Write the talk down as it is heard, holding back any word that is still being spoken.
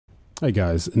Hey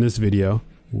guys, in this video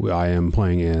I am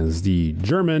playing as the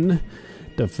German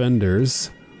defenders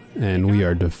and we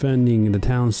are defending the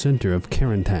town center of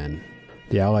Carentan.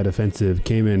 The Allied offensive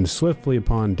came in swiftly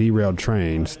upon derailed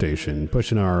train station,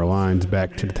 pushing our lines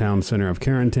back to the town center of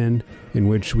Carentan, in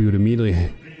which we would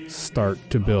immediately start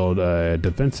to build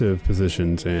defensive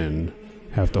positions and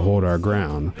have to hold our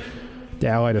ground. The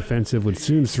Allied offensive would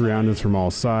soon surround us from all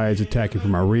sides, attacking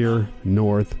from our rear,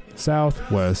 north,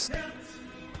 south, west.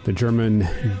 The German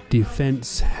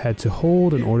defense had to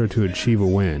hold in order to achieve a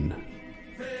win.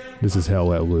 This is hell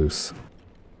let loose.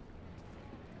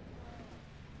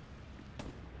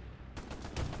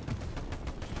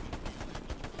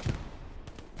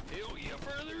 Hell yeah,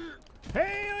 brother!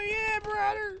 Hell yeah,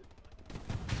 brother!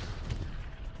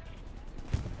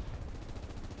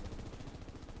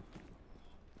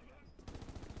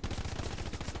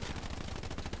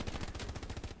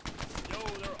 Yo,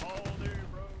 they're all there,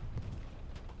 bro.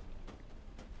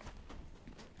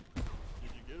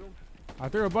 Did you get them? I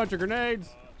threw a bunch of grenades.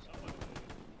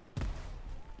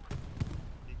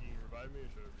 Can you revive me or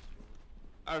should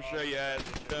I I'll show you how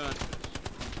it's done.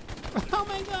 Oh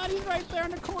my god, he's right there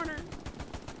in the corner.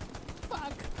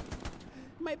 Fuck.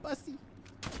 My bussy.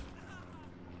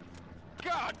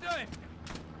 God dang!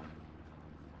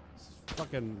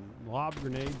 Fucking lob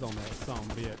grenades on that son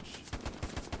of a bitch.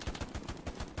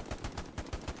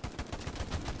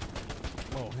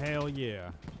 Oh, hell yeah.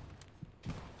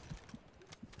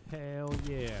 Hell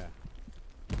yeah.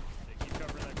 They keep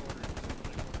covering that corner.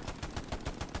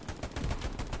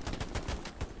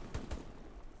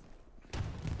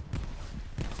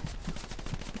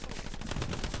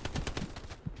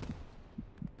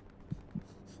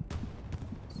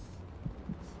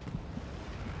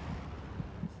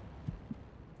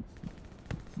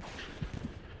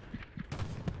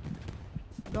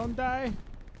 Don't die.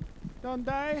 Don't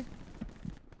die.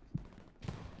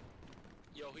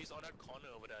 Yo, he's on that corner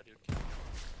over there, dude.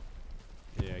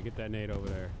 Yeah, get that nade over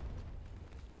there.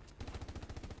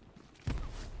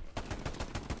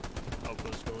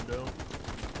 Outpost going down.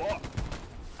 Fuck!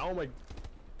 Oh my.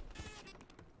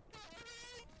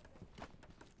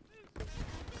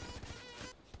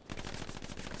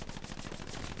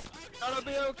 Gotta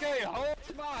be okay.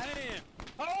 Hold my hand.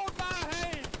 Hold my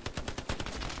hand.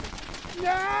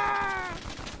 Yeah!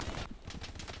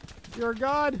 You're a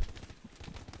god.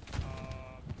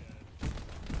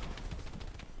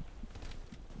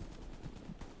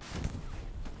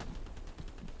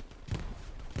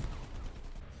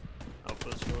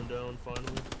 Outpost going down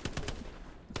finally.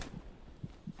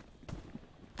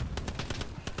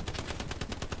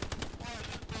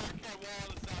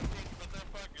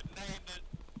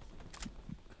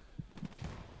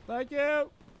 Thank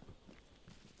you.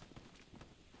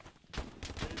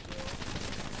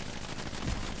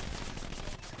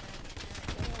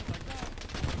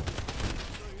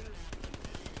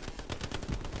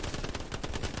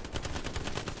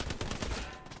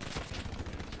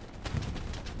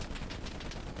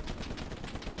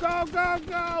 Go, go,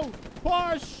 go!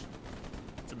 Push!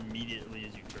 It's immediately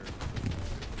as you turn.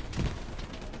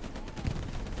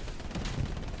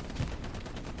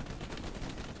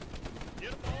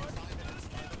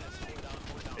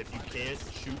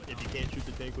 If you can't shoot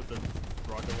the tank with the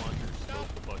rocket launcher, smoke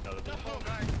the fuck out of it.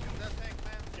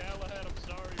 Galahad, I'm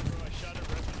sorry, bro. I shot it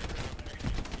right when you were in there.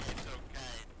 It's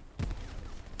okay.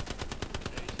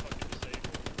 Yeah, he's fucking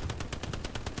disabled.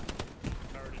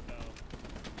 Powered it down.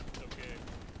 It's okay.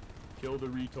 Kill the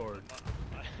retard.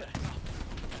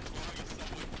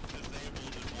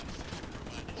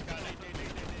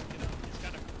 He's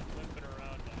kind of limping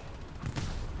around now.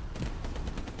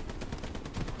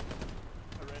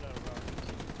 I ran out of rockets.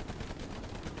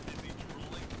 Is he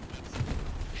drooling?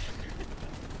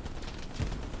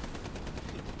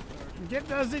 Get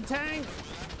those the tank!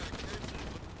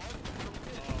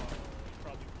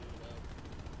 Probably blew it up.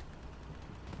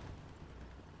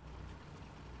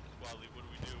 Wally, what do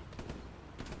we do?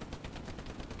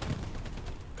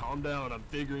 Calm down, I'm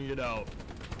figuring it out.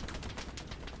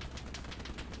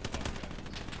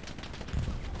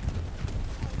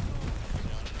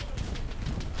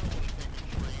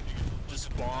 Just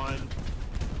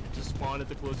spawn at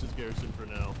the closest garrison for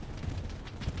now.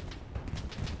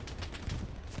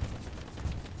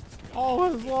 All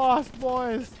is lost,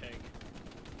 boys! Tank.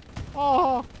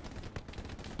 Oh!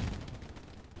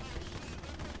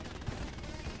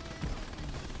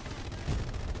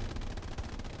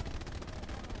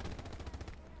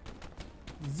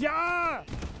 Yeah!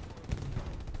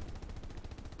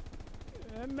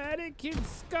 American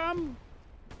scum!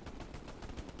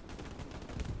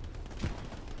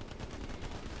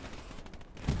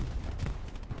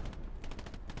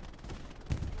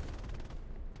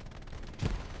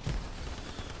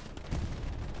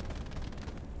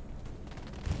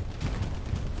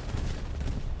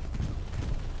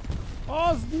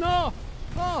 Oh no!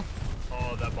 Oh!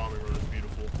 Oh, that bombing run is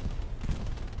beautiful.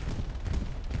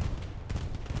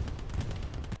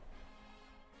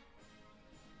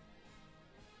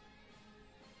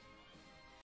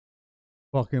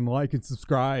 Fucking like and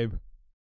subscribe.